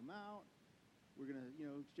God's going to come out. We're going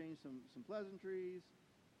to, exchange some pleasantries.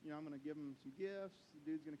 I'm going to give him some gifts. The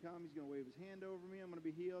dude's going to come. He's going to wave his hand over me. I'm going to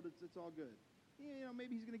be healed. It's all good.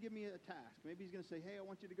 Maybe he's going to give me a task. Maybe he's going to say, hey, I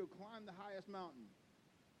want you to go climb the highest mountain.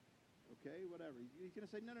 Okay, whatever. He's going to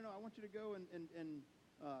say, no, I want you to go and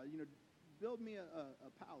build me a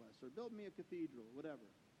palace or build me a cathedral, whatever.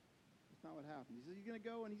 That's not what happens. He says he's going to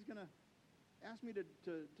go and he's going to ask me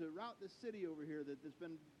to rout this city over here that's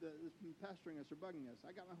been pestering us or bugging us.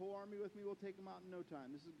 I got my whole army with me. We'll take them out in no time.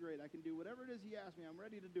 This is great. I can do whatever it is he asks me. I'm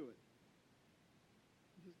ready to do it.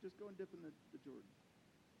 He says, just go and dip in the Jordan.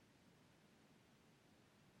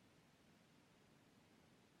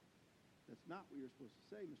 That's not what you're supposed to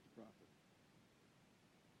say, Mr. Prophet.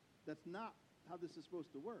 That's not how this is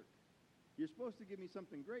supposed to work. You're supposed to give me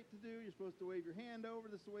something great to do. You're supposed to wave your hand over.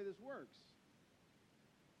 This is the way this works.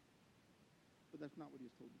 But that's not what he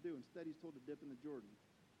was told to do. Instead, he's told to dip in the Jordan.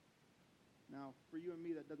 Now, for you and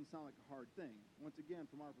me, that doesn't sound like a hard thing. Once again,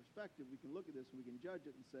 from our perspective, we can look at this and we can judge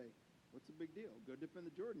it and say, what's the big deal? Go dip in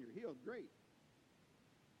the Jordan. You're healed. Great.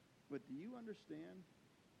 But do you understand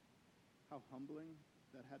how humbling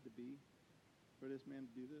that had to be for this man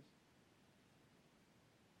to do this?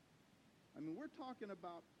 I mean, we're talking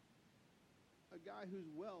about a guy whose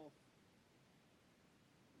wealth,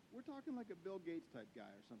 we're talking like a Bill Gates type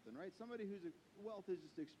guy or something, right? Somebody whose wealth is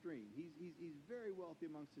just extreme. He's very wealthy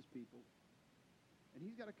amongst his people. And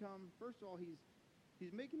he's got to come, first of all,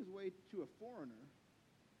 he's making his way to a foreigner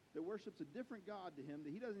that worships a different God to him,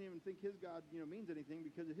 that he doesn't even think his God, means anything,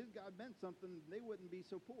 because if his God meant something, they wouldn't be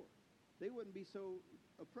so poor. They wouldn't be so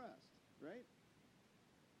oppressed, right?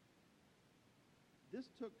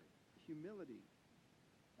 This took humility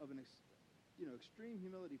of extreme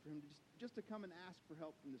humility for him just to come and ask for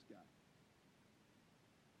help from this guy.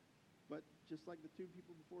 But just like the two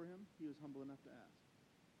people before him, he was humble enough to ask.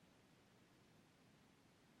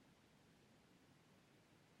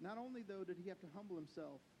 Not only, though, did he have to humble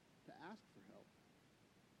himself to ask for help,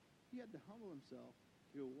 he had to humble himself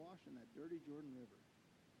to go wash in that dirty Jordan River.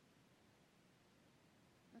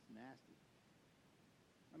 That's nasty.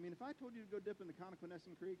 I mean, if I told you to go dip in the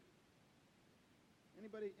Connoquenessing Creek,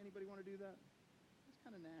 anybody want to do that? That's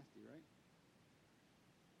kind of nasty, right?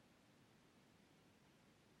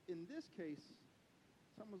 In this case,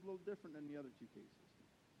 something was a little different than the other two cases.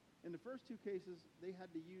 In the first two cases, they had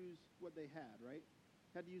to use what they had, right?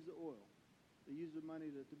 Had to use the oil. They used the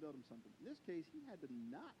money to build him something. In this case, he had to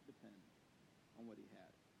not depend on what he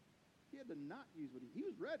had. He had to not use what he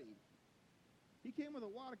was ready. He came with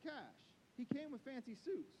a wad of cash. He came with fancy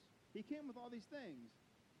suits. He came with all these things.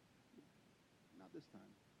 Not this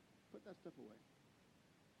time. Put that stuff away.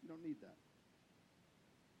 You don't need that.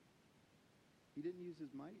 He didn't use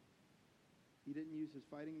his might. He didn't use his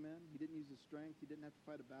fighting men. He didn't use his strength. He didn't have to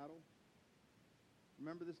fight a battle.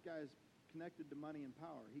 Remember, this guy is connected to money and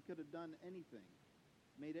power. He could have done anything,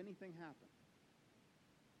 made anything happen.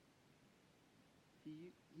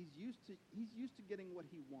 He's used to getting what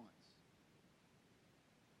he wants.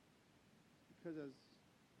 Because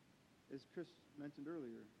as Chris mentioned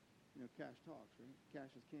earlier, cash talks, right?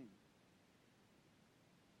 Cash is king.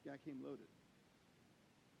 Guy came loaded.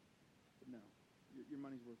 But no, your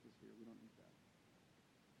money's worthless here. We don't need that.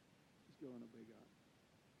 Just go and obey God.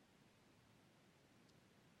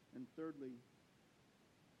 And thirdly,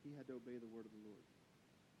 he had to obey the word of the Lord.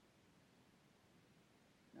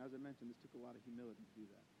 Now, as I mentioned, this took a lot of humility to do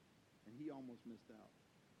that. And he almost missed out.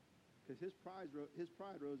 Because his pride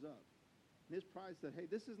rose up. And his pride said,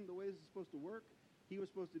 hey, this isn't the way this is supposed to work. He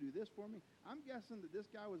was supposed to do this for me. I'm guessing that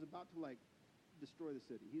this guy was about to, destroy the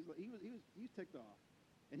city. He was ticked off.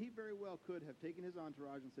 And he very well could have taken his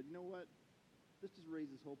entourage and said, you know what? Let's just raise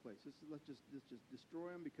this whole place. Let's just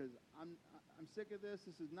destroy him, because I'm sick of this.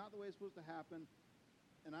 This is not the way it's supposed to happen,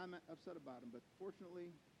 and I'm upset about him. But fortunately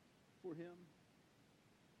for him,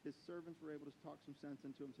 his servants were able to talk some sense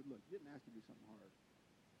into him and said, look, he didn't ask you to do something hard.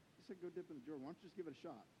 He said, go dip in the Jordan. Why don't you just give it a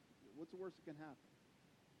shot? What's the worst that can happen?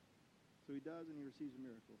 So he does, and he receives a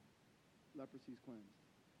miracle. Leprosy is cleansed.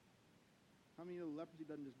 How many know leprosy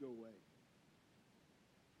doesn't just go away?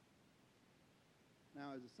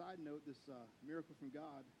 Now, as a side note, this miracle from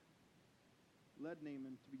God led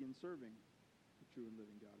Naaman to begin serving the true and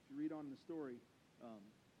living God. If you read on in the story,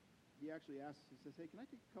 he actually asks, he says, hey, can I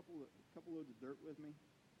take a couple loads of dirt with me?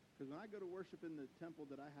 Because when I go to worship in the temple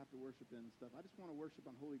that I have to worship in and stuff, I just want to worship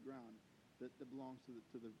on holy ground that belongs to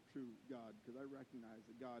the true God, because I recognize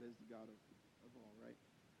that God is the God of all, right?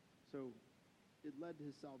 So it led to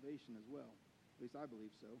his salvation as well. At least I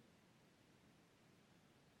believe so.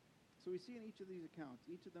 So we see in each of these accounts,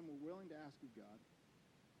 each of them were willing to ask of God.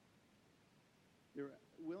 They were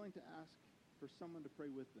willing to ask for someone to pray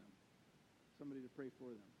with them, somebody to pray for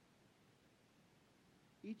them.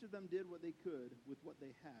 Each of them did what they could with what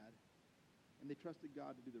they had, and they trusted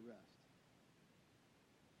God to do the rest.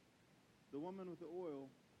 The woman with the oil,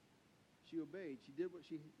 she obeyed. She did what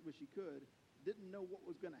she could, didn't know what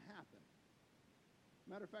was going to happen.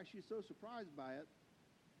 Matter of fact, she's so surprised by it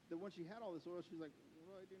that when she had all this oil, she's like, what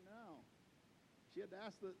do I do now? She had to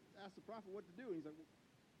ask the prophet what to do. And he's like, well,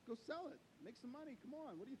 go sell it. Make some money. Come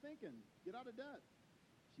on. What are you thinking? Get out of debt.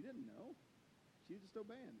 She didn't know. She was just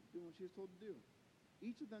obeying, doing what she was told to do.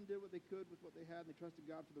 Each of them did what they could with what they had, and they trusted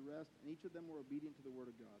God for the rest, and each of them were obedient to the word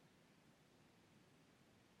of God.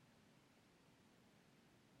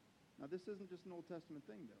 Now, this isn't just an Old Testament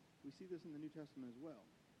thing, though. We see this in the New Testament as well.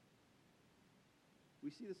 We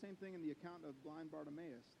see the same thing in the account of blind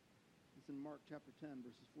Bartimaeus. It's in Mark chapter 10,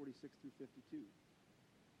 verses 46 through 52. You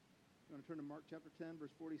want to turn to Mark chapter 10, verse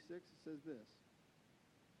 46? It says this.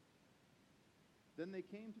 Then they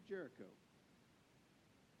came to Jericho.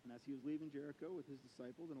 And as he was leaving Jericho with his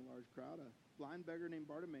disciples and a large crowd, a blind beggar named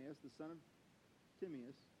Bartimaeus, the son of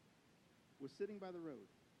Timaeus, was sitting by the road.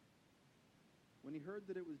 When he heard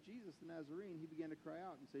that it was Jesus the Nazarene, he began to cry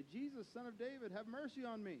out and say, Jesus, son of David, have mercy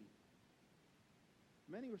on me.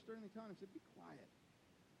 Many were sternly telling him, he said, be quiet.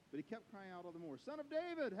 But he kept crying out all the more, Son of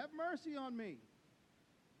David, have mercy on me.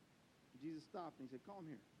 And Jesus stopped and he said, call him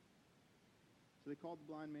here. So they called the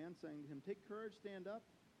blind man, saying to him, take courage, stand up.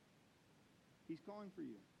 He's calling for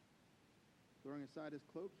you. Throwing aside his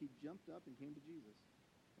cloak, he jumped up and came to Jesus.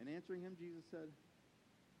 And answering him, Jesus said,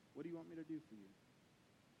 "What do you want me to do for you?"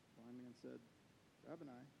 The blind man said, "Rabbi,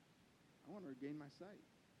 I want to regain my sight."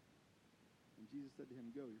 And Jesus said to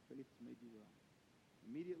him, "Go, your faith has made you well."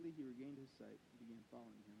 Immediately he regained his sight and began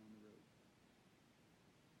following him on the road.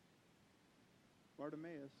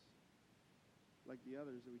 Bartimaeus, like the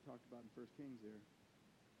others that we talked about in 1 Kings there,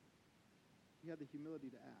 he had the humility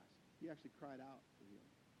to ask. He actually cried out for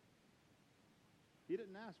healing. He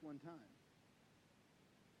didn't ask one time.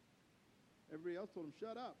 Everybody else told him,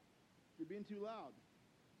 "Shut up. You're being too loud."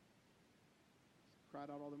 He cried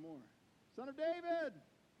out all the more, "Son of David!"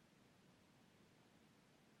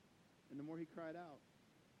 And the more he cried out,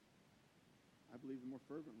 I believe the more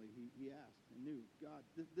fervently he asked and knew, God,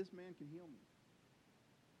 this man can heal me.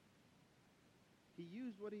 He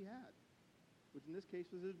used what he had, which in this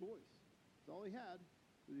case was his voice. It's all he had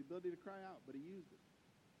was the ability to cry out, but he used it.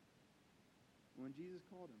 And when Jesus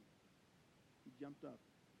called him, he jumped up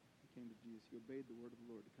and came to Jesus. He obeyed the word of the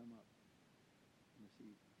Lord to come up and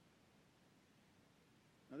receive.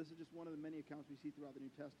 Now, this is just one of the many accounts we see throughout the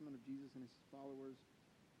New Testament of Jesus and his followers,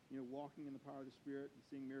 walking in the power of the Spirit and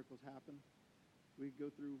seeing miracles happen. We could go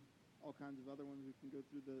through all kinds of other ones. We can go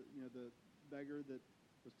through the beggar that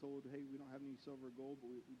was told, "Hey, we don't have any silver or gold, but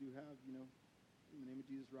we do have, in the name of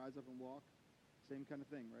Jesus, rise up and walk." Same kind of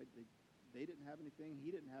thing, right? They didn't have anything.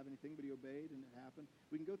 He didn't have anything, but he obeyed, and it happened.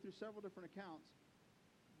 We can go through several different accounts.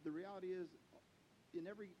 The reality is, in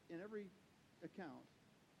every account,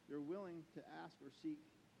 they're willing to ask or seek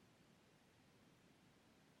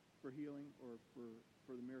for healing or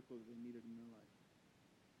for the miracle that they needed in their life.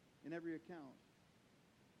 In every account,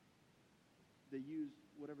 they used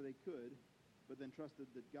whatever they could, but then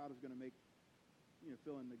trusted that God was going to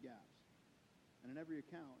fill in the gaps. And in every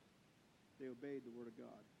account, they obeyed the word of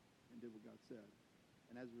God and did what God said.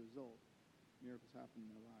 And as a result, miracles happened in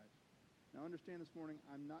their lives. Now understand this morning,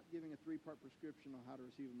 I'm not giving a 3-part prescription on how to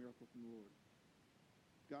receive a miracle from the Lord.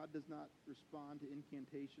 God does not respond to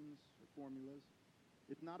incantations or formulas.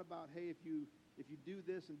 It's not about, hey, if you do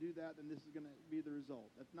this and do that, then this is going to be the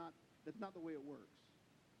result. That's not the way it works.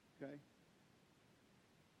 Okay?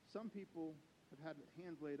 Some people have had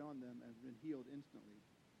hands laid on them and been healed instantly.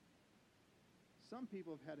 Some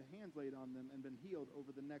people have had hands laid on them and been healed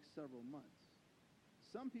over the next several months.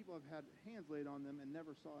 Some people have had hands laid on them and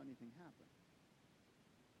never saw anything happen.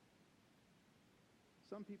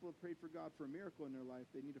 Some people have prayed for God for a miracle in their life.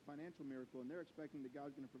 They need a financial miracle, and they're expecting that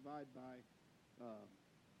God's going to provide by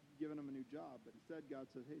giving them a new job. But instead, God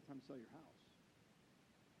says, "Hey, it's time to sell your house."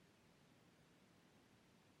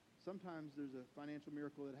 Sometimes there's a financial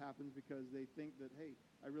miracle that happens because they think that, "Hey,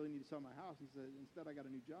 I really need to sell my house." And he says, "Instead, I got a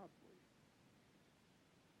new job for you."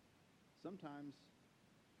 Sometimes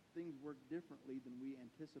things work differently than we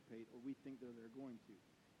anticipate or we think that they're going to.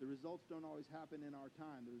 The results don't always happen in our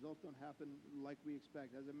time. The results don't happen like we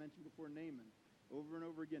expect. As I mentioned before, Naaman, over and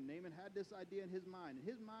over again, Naaman had this idea in his mind. In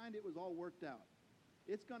his mind, it was all worked out.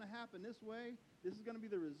 It's going to happen this way. This is going to be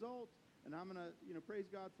the result, and I'm going to, praise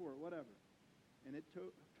God for it, whatever. And it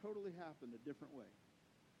totally happened a different way.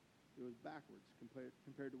 It was backwards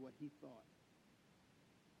compared to what he thought.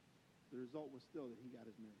 The result was still that he got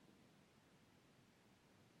his miracle.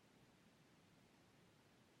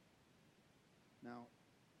 Now,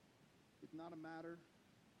 it's not a matter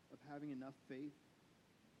of having enough faith.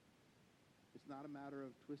 It's not a matter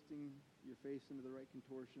of twisting your face into the right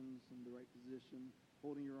contortions and the right position,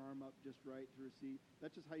 holding your arm up just right to receive.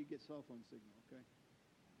 That's just how you get cell phone signal, okay?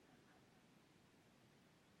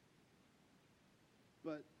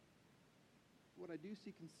 But what I do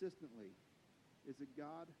see consistently is that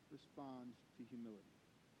God responds to humility.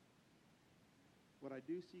 What I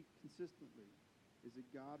do see consistently is that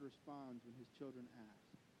God responds when his children ask.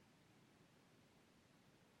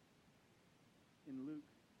 In Luke,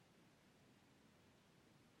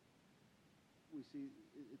 we see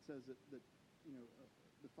it says that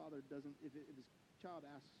the father doesn't, if his child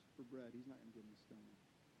asks for bread, he's not going to give him a stone,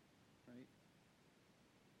 right?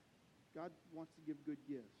 God wants to give good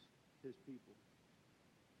gifts to his people.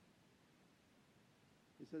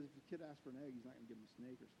 He says if a kid asks for an egg, he's not going to give him a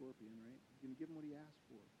snake or scorpion, right? He's going to give him what he asked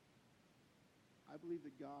for. I believe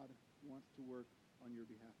that God wants to work on your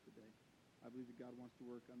behalf today. I believe that God wants to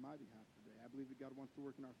work on my behalf today. I believe that God wants to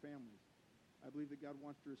work in our families. I believe that God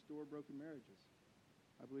wants to restore broken marriages.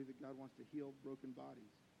 I believe that God wants to heal broken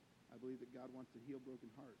bodies. I believe that God wants to heal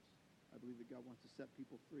broken hearts. I believe that God wants to set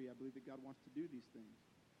people free. I believe that God wants to do these things.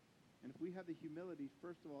 And if we have the humility,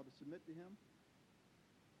 first of all, to submit to him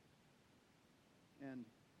and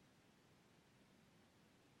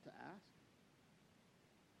to ask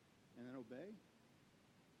and then obey,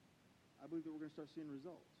 I believe that we're going to start seeing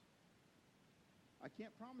results. I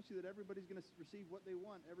can't promise you that everybody's going to receive what they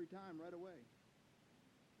want every time right away.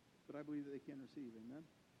 But I believe that they can receive. Amen?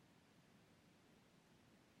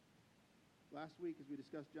 Last week, as we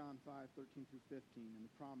discussed John 5:13 through 15, and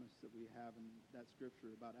the promise that we have in that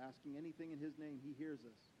scripture about asking anything in his name, he hears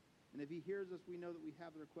us. And if he hears us, we know that we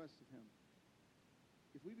have the request of him.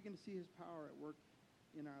 If we begin to see his power at work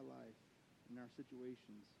in our life, in our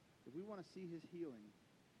situations, if we want to see his healing,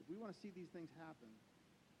 if we want to see these things happen,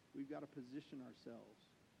 we've got to position ourselves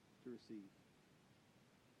to receive.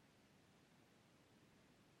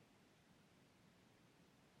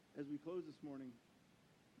 As we close this morning,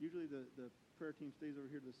 usually the prayer team stays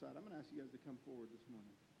over here to the side. I'm going to ask you guys to come forward this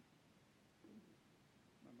morning.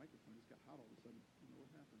 My microphone just got hot all of a sudden. I don't know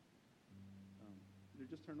what happened. Did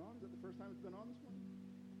it just turn on? Is that the first time it's been on this morning?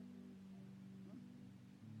 Huh.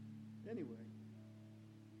 Anyway,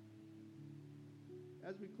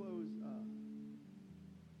 as we close,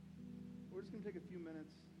 we're just going to take a few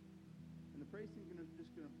minutes, and the praise team is just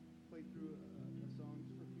going to